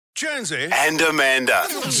Jonesy and Amanda.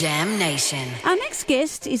 Jam Nation. Our next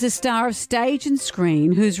guest is a star of stage and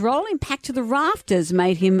screen whose role in Packed to the Rafters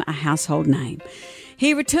made him a household name.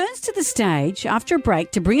 He returns to the stage after a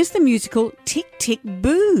break to bring us the musical Tick, Tick,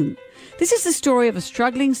 Boom. This is the story of a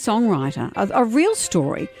struggling songwriter, a real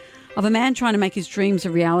story of a man trying to make his dreams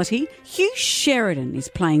a reality. HUGH Sheridan is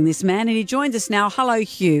playing this man, and he joins us now. Hello,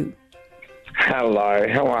 HUGH. Hello,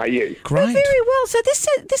 how are you? Great. Oh, very well. So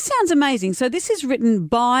this sounds amazing. So this is written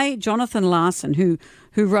by Jonathan Larson, who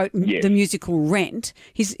wrote the musical Rent.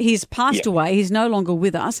 He's passed away. He's no longer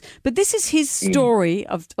with us. But this is his story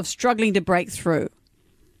of struggling to break through.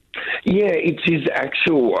 Yeah, it's his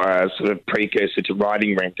actual sort of precursor to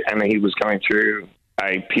writing Rent, and he was going through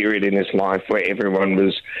a period in his life where everyone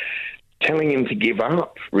was telling him to give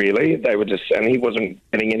up, really. They were just, and he wasn't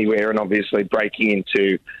getting anywhere, and obviously breaking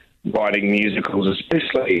into writing musicals,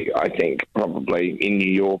 especially, I think, probably in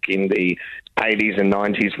New York in the 80s and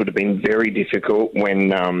 90s would have been very difficult when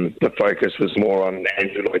the focus was more on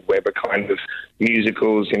Andrew Lloyd Webber kind of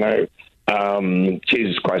musicals, you know,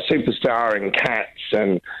 Jesus Christ Superstar and Cats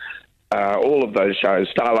and all of those shows,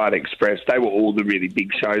 Starlight Express, they were all the really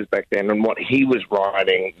big shows back then. And what he was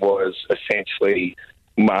writing was essentially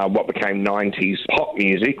what became 90s pop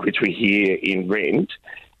music, which we hear in Rent.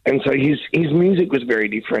 And so his music was very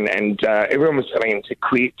different, and everyone was telling him to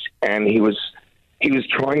quit, and he was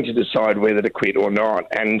trying to decide whether to quit or not.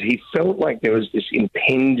 And he felt like there was this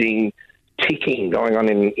impending ticking going on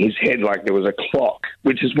in his head, like there was a clock,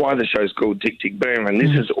 which is why the show's called Tick, Tick, Boom. And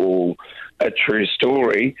this is all a true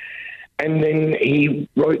story. And then he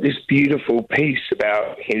wrote this beautiful piece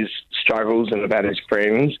about his struggles and about his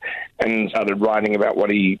friends, and started writing about what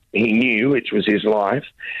he knew, which was his life.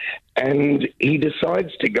 And he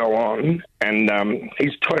decides to go on, and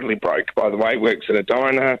he's totally broke, by the way, works at a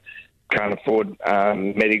diner, can't afford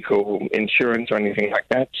medical insurance or anything like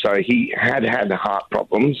that. So he had heart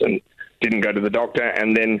problems and didn't go to the doctor.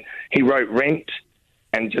 And then he wrote Rent,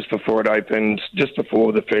 and just before it opened, just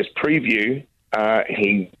before the first preview,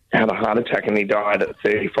 he had a heart attack and he died at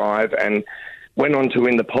 35, and went on to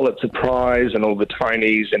win the Pulitzer Prize and all the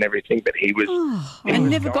Tonys and everything. But he was... I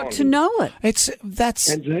never got to know it.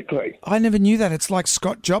 Exactly. I never knew that. It's like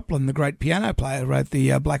Scott Joplin, the great piano player, wrote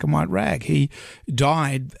the Black and White Rag. He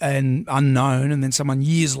died and unknown, and then someone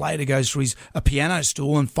years later goes through a piano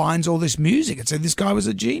stool and finds all this music and said this guy was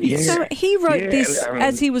a genius. So he wrote this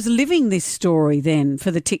as he was living this story then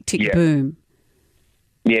for the Tick, Tick, Boom.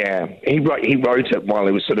 Yeah, he wrote it while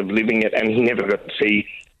he was sort of living it, and he never got to see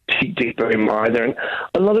Tick, Tick, Boom either. And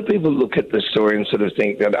a lot of people look at the story and sort of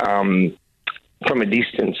think that from a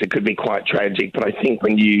distance it could be quite tragic, but I think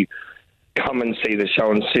when you come and see the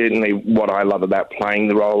show, and certainly what I love about playing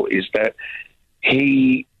the role is that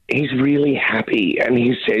he's really happy, and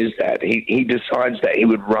he says that. He decides that he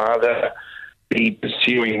would rather be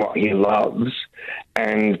pursuing what he loves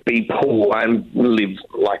and be poor and live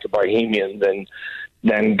like a bohemian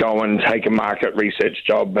than go and take a market research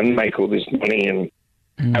job and make all this money and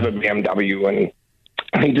have a BMW.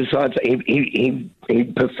 And he decides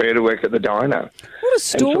he'd prefer to work at the diner. What a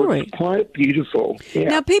story. And so it's quite beautiful. Yeah.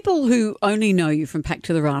 Now, people who only know you from Packed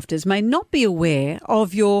to the Rafters may not be aware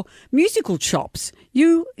of your musical chops.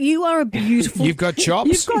 You are a beautiful... You've got chops?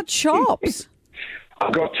 You've got chops.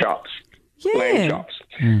 I've got chops. Yeah. Lamb chops.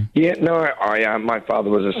 Yeah, no, my father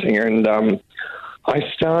was a singer, and I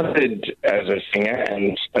started as a singer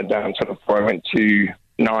and a dancer before I went to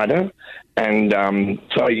NIDA. And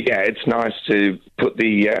so, it's nice to put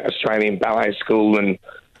the Australian Ballet School and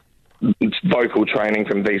vocal training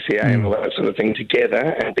from VCA and all that sort of thing together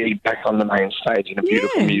and be back on the main stage in a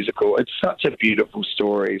beautiful musical. It's such a beautiful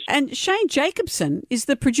story. And Shane Jacobson is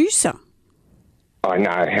the producer. I know.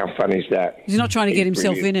 How fun is that? He's not trying to get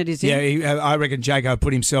himself in it, is he? Yeah, I reckon Jaco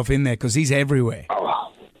put himself in there because he's everywhere.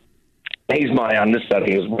 Oh, he's my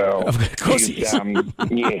understudy as well. Of course he is. Are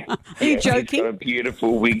you joking? He's got a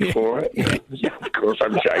beautiful wig for it. Yeah, of course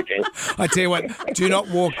I'm joking. I tell you what,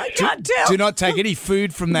 do not take any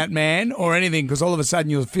food from that man or anything, because all of a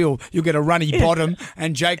sudden you'll get a runny bottom,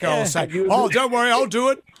 and Jaco will say, "Oh, don't worry, I'll do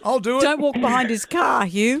it. Don't walk behind his car,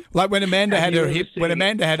 Hugh." Like when Amanda had her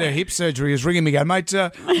hip surgery, he was ringing me, going, "Mate,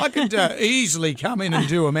 I could easily come in and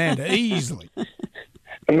do Amanda easily."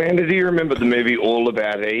 Amanda, do you remember the movie All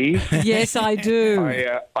About Eve? Yes, I do.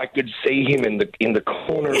 I could see him in the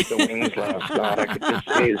corner of the wings last night. I could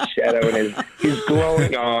just see his shadow and his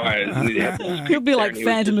glowing eyes. He'll be like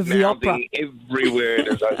Phantom of the Opera. Every word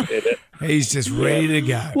as I said it. He's just ready to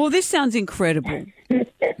go. Well, this sounds incredible.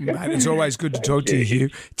 Mate, it's always good to talk to you, Hugh.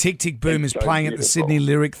 Tick, Tick, Boom is playing at the Sydney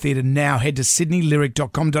Lyric Theatre now. Head to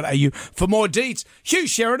sydneylyric.com.au for more deets. HUGH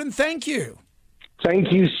Sheridan, thank you.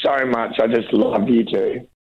 Thank you so much. I just love you too.